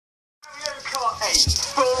Kart 8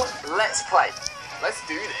 full Let's Play. Let's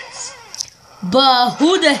do this. But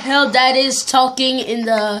who the hell that is talking in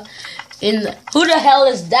the who the hell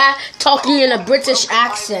is that talking in a British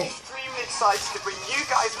accent? I'm extremely excited to bring you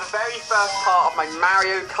guys the very first part of my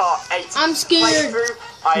Mario Kart 8 I'm scared. playthrough.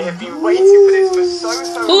 I have been waiting for this for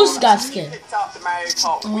so long. Who's got scared? Picked up the Mario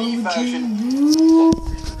Kart Wii version.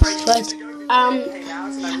 But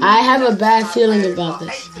I have a bad feeling about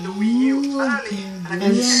this.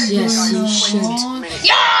 And yes, you should.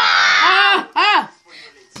 Yeah!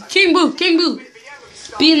 King Boo.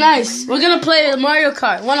 Be nice. We're gonna play Mario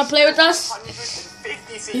Kart. Wanna play with us?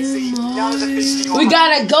 We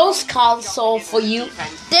got a ghost console for you.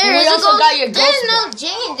 There's no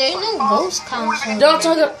Jane. There's no ghost console. Don't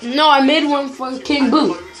talk. No, I made one for King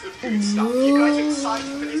Boo.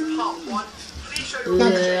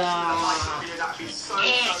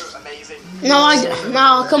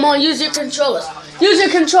 No, come on, use your controllers.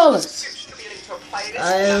 I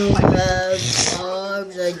don't have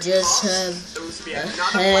arms, I just have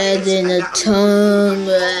a head and a tongue.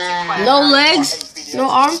 No legs, no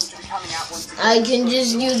arms. I can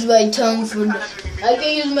just use my tongue to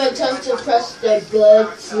press the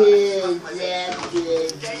buttons.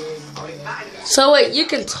 So wait, you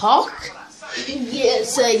can talk?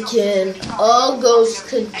 Yes, I can. All ghosts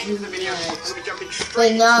can do that,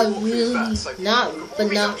 but not really ghosts.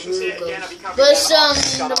 But some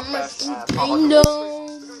kind of.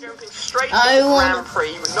 I want.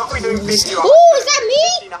 Ooh, is that me?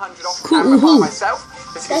 Who?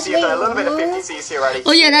 That's me. A little bit of 50cc already.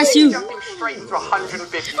 Oh yeah, that's you. Jumping straight into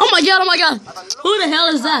 150. Oh my god. Who the hell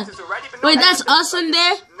is that? Wait, that's us in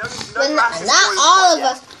there? But not all of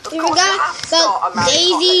us. We forgot about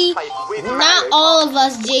Daisy. Not all of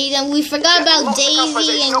us, Jaden. We forgot about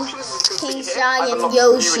Daisy and King Shy and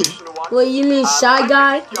Yoshi. What, you mean Shy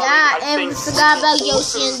Guy? Yeah, and we forgot about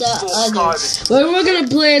Yoshi and the others. Well, we're gonna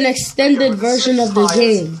play an extended version of the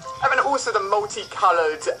game. And then also the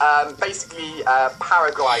multicolored, basically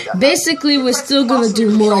paraglider. Basically, we're still gonna do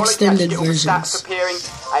more extended versions.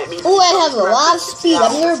 Oh, I have a lot of speed.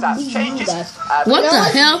 I'm gonna beat you guys. What the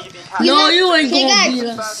hell? No, you ain't gonna beat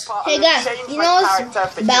us. Hey guys, you know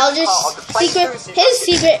Bowser's secret? His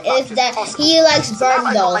secret is that he likes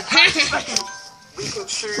Barbie dolls.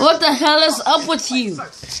 What the hell is up with you?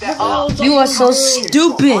 You are so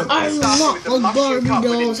stupid. I'm not a Barbie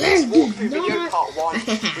dolls.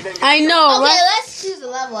 I know, okay, right? let's choose a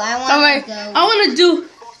level. Alright, I wanna do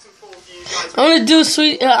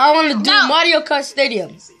Mario Kart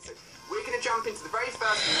Stadium. We're gonna jump into the very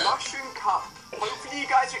first Mushroom Cup. Hopefully you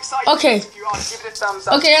guys are excited. Okay. If you are, give it a thumbs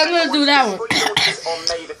up. Okay, I'm gonna do that one.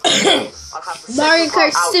 Mario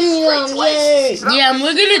Kart Simulator, yay! Yeah,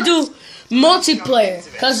 we're gonna do multiplayer,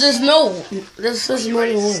 cause this is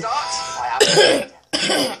only one.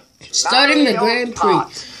 Starting the Grand Prix.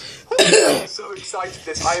 I'm so excited for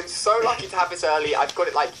this. I am so lucky to have this early. I've got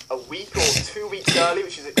it like a week or 2 weeks early,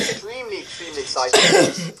 which is extremely exciting.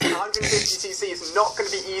 150cc is not going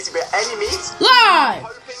to be easy by any means. Live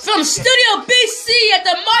from Studio BC at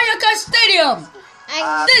the Mario Kart Stadium.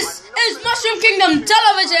 This is Mushroom Kingdom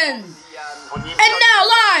Television. And now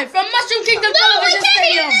live from Mushroom Kingdom Television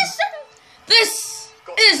Stadium. This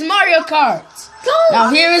is Mario Kart. Now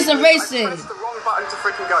here is the racing. Press the wrong button to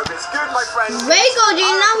freaking go, but it's good, my friend. Waco, do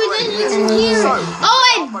you know we didn't even hear it? Oh,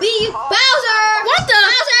 I beat you, Bowser! What the?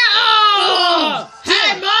 Bowser! Oh!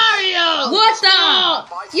 Hey, Mario! What the?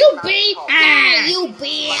 You beat me! You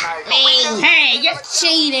beat me! Hey, you're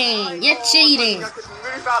cheating! You're cheating!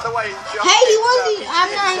 Move out the way. Hey, you want to? I'm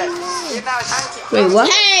not even. Wait, what?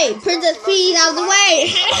 Hey, Princess Peach out the way!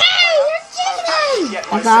 Hey, you're cheating!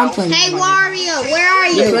 I'm playing. Hey, Wario, where are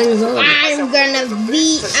you? I'm gonna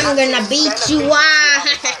beat you.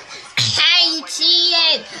 Hey, you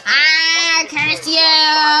cheated! I curse you,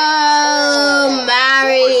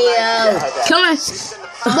 Mario. Come on.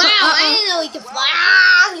 Wow, I didn't know he could fly.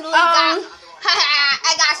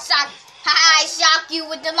 I got shocked. I shock you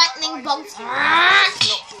with the lightning bolts.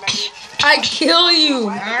 I kill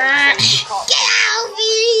you. Get out of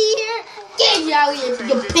here! Get out of here!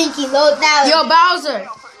 Your pinky low down. Yo, Bowser.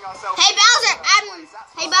 Hey Bowser!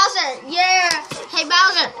 Hey Bowser! Yeah! Hey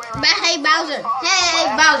Bowser! Hey Bowser! Hey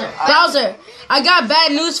Bowser! Bowser, I got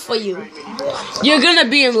bad news for you. You're gonna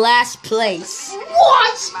be in last place.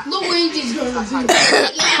 What? Luigi's gonna be.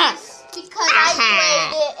 Yes, because I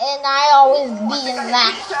played it and I always be in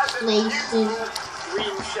last places. Wait,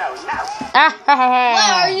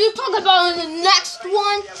 are you talking about in the next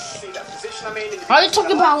one? Are you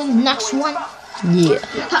talking about in the next one? Yeah.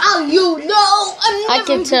 How you know? I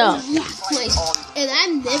can tell. Last place, and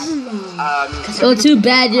I'm never wrong. So too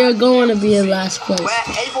bad you're going to be in last place. Where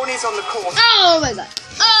everyone is on the course. Oh my god.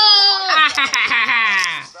 Oh.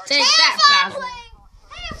 Take that, Bowser.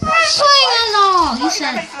 He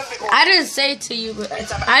said. I didn't say to you.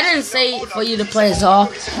 I didn't say for you to play as all.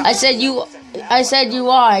 I said you. I said you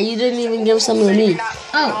are. You didn't even give something to me.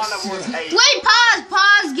 Oh. Wait.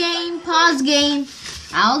 Pause game.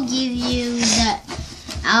 I'll give you that.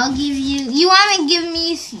 I'll give you. You want to give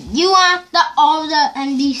me? You want all the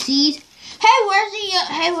NPCs? Hey, where's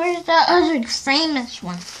the other famous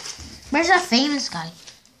one? Where's that famous guy?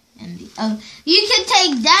 You can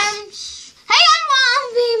take them. Hey, I'm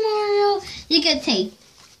Mario. You can take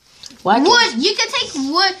wood. You can take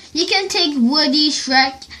wood. You can take Woody,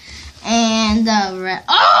 Shrek, and Red.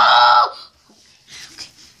 Oh!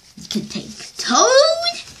 You can take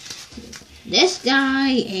Toad, this guy,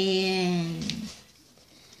 and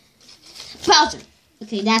Bowser.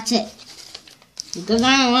 Okay, that's it. Because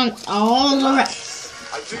I want all the rest.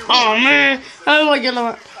 Oh man! How am I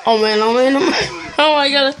gonna? Oh man! How am I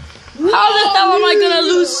gonna? How the hell am I gonna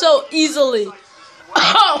lose so easily?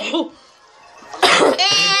 Oh!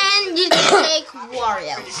 And you can take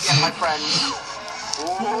Wario. Yeah, my friend. Ooh,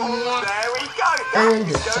 there we go. That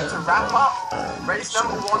is going to wrap up race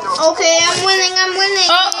number 1. Okay, I'm winning.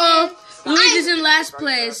 Luigi's in last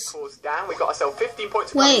place. Down. We got ourselves 15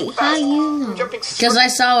 points. Wait, how you know? Because I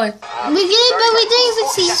saw it. We did, but we didn't even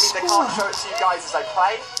see They can't show it to you guys as I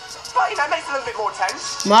play. But, you know, it makes it a little bit more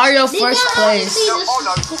tense. Mario first place. Yo,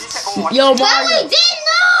 But we Mario. didn't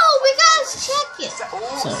know. We gotta check it.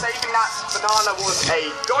 Saving that banana was a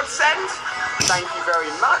godsend. Thank you very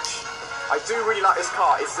much. I do really like this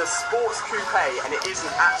car. It's the Sports Coupe, and it is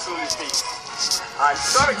an absolute beast. I'm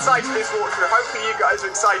so excited for this walkthrough. Hopefully you guys are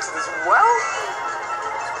excited as well.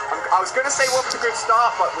 I was going to say we're off to a good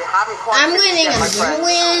start, but we haven't quite. I'm winning. I'm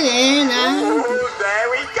winning. Ooh, there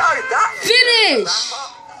we go. That's Finish!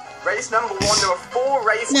 race number 1. There were 4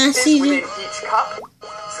 races Now, within each cup.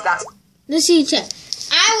 So that's. Let's see, check.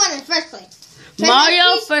 I won in first place.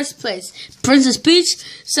 Mario first place. Princess Peach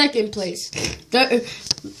second place.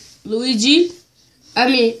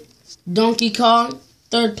 Donkey Kong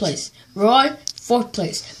third place. Roy fourth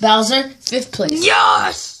place. Bowser fifth place.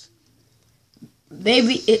 Yes!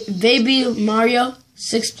 Baby Mario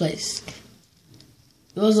sixth place.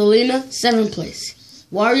 Rosalina seventh place.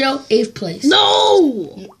 Wario 8th place.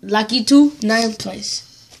 No! Lucky 2 9th place.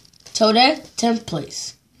 Toadette 10th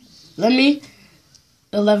place. Lemmy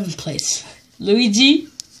 11th place. Luigi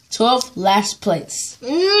 12th last place. No!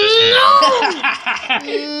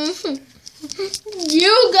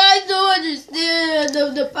 You guys don't understand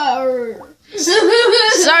the power.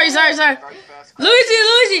 Sorry.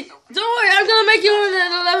 Luigi, don't worry, I'm gonna make you in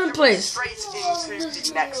 11th place. Straight into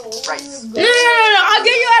the next race. No, I'll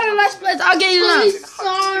get you out of last place. I'll get you now.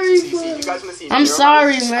 I'm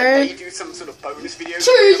sorry, man. Do some sort of bonus video.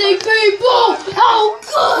 Choosing people. Oh,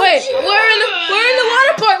 good. Wait, we're in the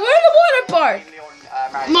water park.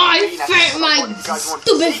 My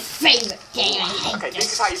stupid favorite game. Okay,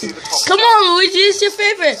 this is how you do the top. Come on, Luigi, it's your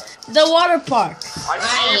favorite. The water park. I know.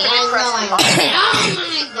 Oh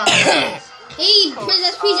my god. Hey,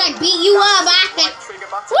 Princess Peach, I beat you up.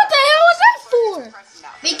 What the hell was that for?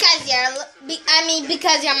 Because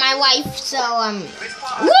you're my wife, so,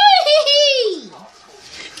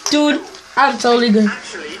 Dude, I'm totally good.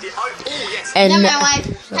 And you're my wife.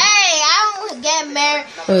 Hey, I don't get married.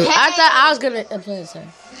 wait, hey, I thought I was gonna play this. Hey,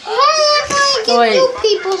 I get Wait. new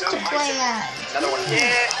people to play at.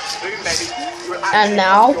 And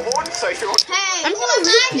now? Hey, I'm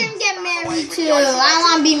gonna get married too. I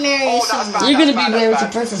want to be married soon. You're gonna be married to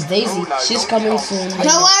Princess Daisy. She's coming soon. So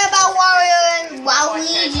what about Wario and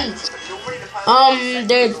Waluigi?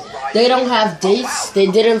 They don't have dates. They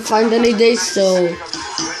didn't find any dates, so.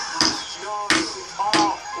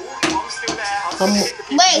 Wait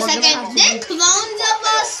a second, they're clones of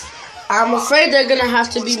us? I'm afraid they're gonna have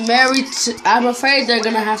to be married to. I'm afraid they're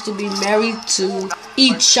gonna have to be married to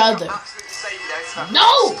each other.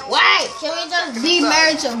 No way! Can we just be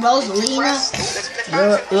married to Rosalina?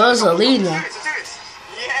 Rosalina.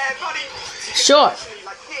 Sure.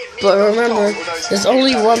 But remember, there's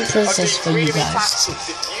only one princess for you guys.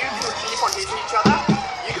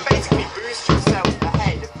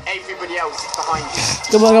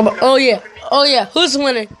 Come on. Oh yeah. Who's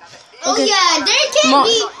winning? Oh yeah, there can't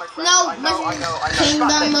be no Mushroom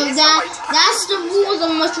Kingdom of that. That's the rules of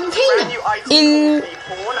Mushroom Kingdom.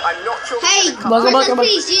 Hey, Princess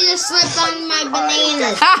Peach, you just slipped on my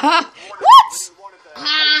bananas. What?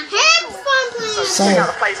 Have fun playing. Sorry.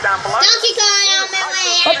 Donkey Kong, on my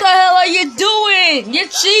way What the hell are you doing? You're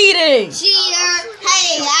cheating. Cheater.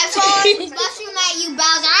 Hey, I told Mushroom at you,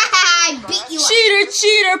 Bowser. I beat you up.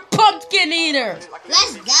 Cheater, pumpkin eater.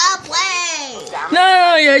 Let's go play.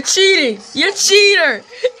 No, you're cheating. You're cheater.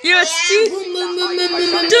 You're cheating.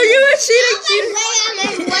 Dude, you're a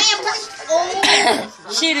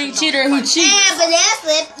cheating. Cheater who cheats. Yeah, but that's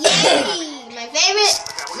it. Yay. My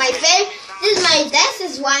favorite. This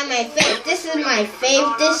is why my favorite. This is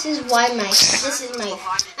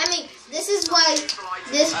why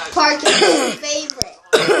this park is my favorite.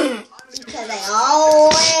 Because I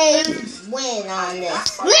always win on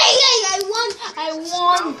this. I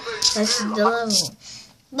won. Let's see the level.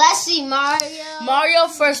 Let's see Mario. Mario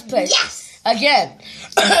first place. Yes. Again.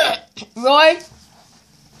 Roy,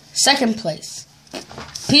 second place.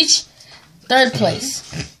 Peach, third place.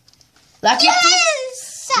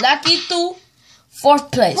 Lucky two, fourth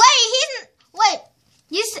place. Wait.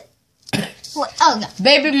 You said. Wait, oh no.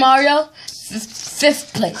 Baby Mario,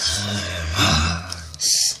 fifth place.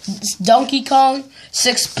 Donkey Kong,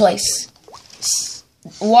 sixth place.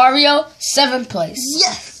 Wario, seventh place.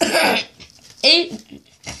 Yes.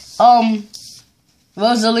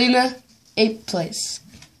 Rosalina, eighth place.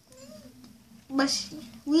 But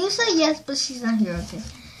you said yes, but she's not here.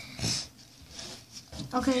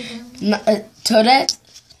 Okay. Toadette,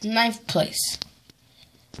 ninth place.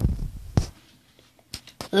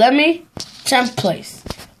 Lemmy, 10th place.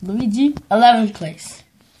 Luigi, 11th place.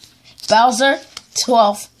 Bowser,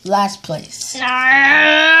 12th, last place.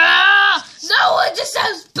 No one just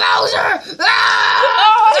says Bowser!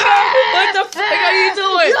 What the fuck are you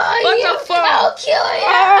doing? What the fuck? I'll kill you!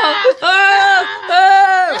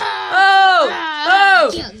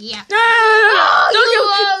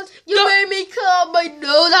 You made me call my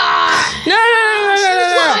nose.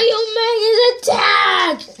 Mario man is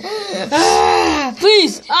attacked!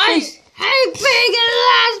 Please! I'm big in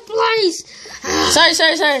last place! Sorry.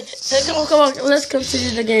 Come on. Let's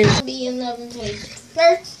continue the game. I'll be in 11th place.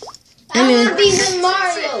 First, I want to be with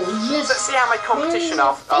Mario. Yes. Let's see how my competition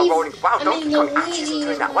are rolling. Wow, Donkey Kong actually isn't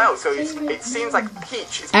doing that well. So it seems like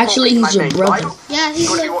Peach is actually he's your brother. Yeah, he's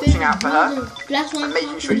my watching out for her. That's one.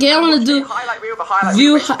 Making sure Okay, I want to do I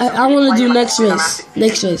want to do next race.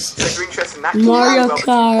 So if you're interested in that, Mario well, to be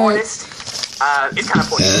Kart. honest, it's kind of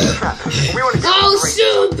funny. We want to I'll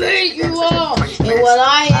soon beat you all. And when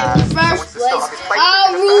I am in first place,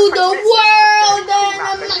 I'll rule the world.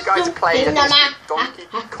 You guys have played Donkey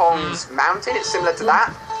Kong's Mountain. It's similar to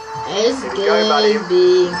that. It's Here we go, buddy.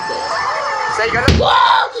 So you go.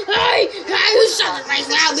 Whoa! Hey, you shut the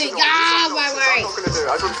face out, big guy. I'm not going to do it.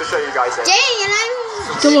 I just wanted to show you guys it. Dang, and I'm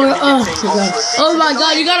Come on. Oh my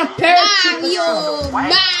god, you got a parachute.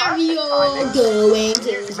 Mario going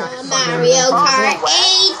to the Mario Kart 8.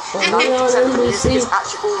 90% of the music is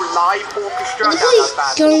actually all live orchestra.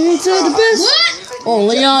 Come to the best.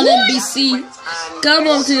 Only on NBC. Come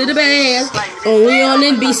on to the best. Only on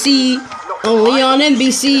NBC. Only on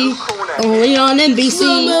NBC. Only on NBC.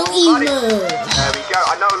 There we go.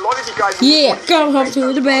 I know a lot of you guys. Yeah, come home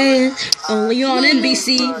to the band. Only on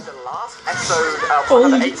NBC.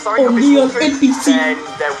 Only on NBC. Then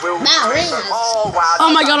there will be. Oh wow.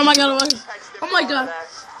 Oh my god.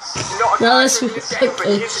 Now let's okay. Hey,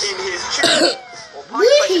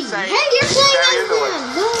 you're playing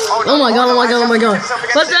Oh my god.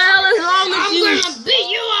 What the hell is wrong with you? I'm gonna beat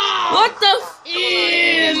you all. What the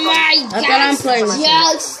I thought I'm playing this game.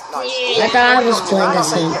 I thought I was playing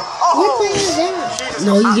this game. You're playing that.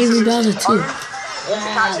 No, you gave me Bowser too.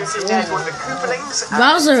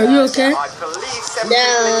 Bowser, are you okay? No,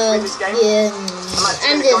 yeah.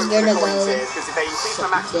 I'm just gonna go. Because if they increase my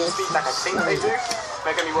maximum speed like I think they do,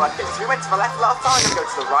 they're going to be worth it. So we went to the left last time, I'm going to go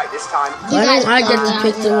to the right this time. Why don't I get to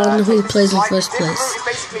pick the one who plays in first place? It's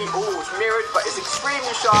basically all mirrored, but it's extremely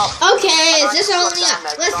sharp. Okay, is this only up?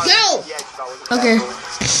 Let's go! Okay.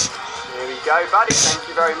 Here we go, buddy. Thank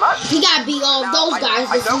you very much. We gotta beat all those guys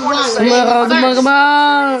if you want. Come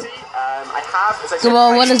on. I have, as I said, Come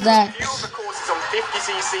on, what is that? few of the courses on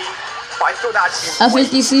 50cc, but I thought that'd be A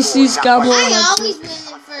 50cc Scrabble. I always win in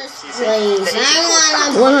first place.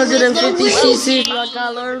 I want 150cc, like I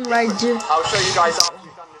learned right here. I'll show you guys after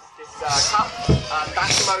we've done this cup.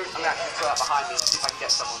 Battle mode, I'm going to actually throw it behind me, see if I can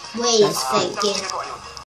get someone. Wait a second.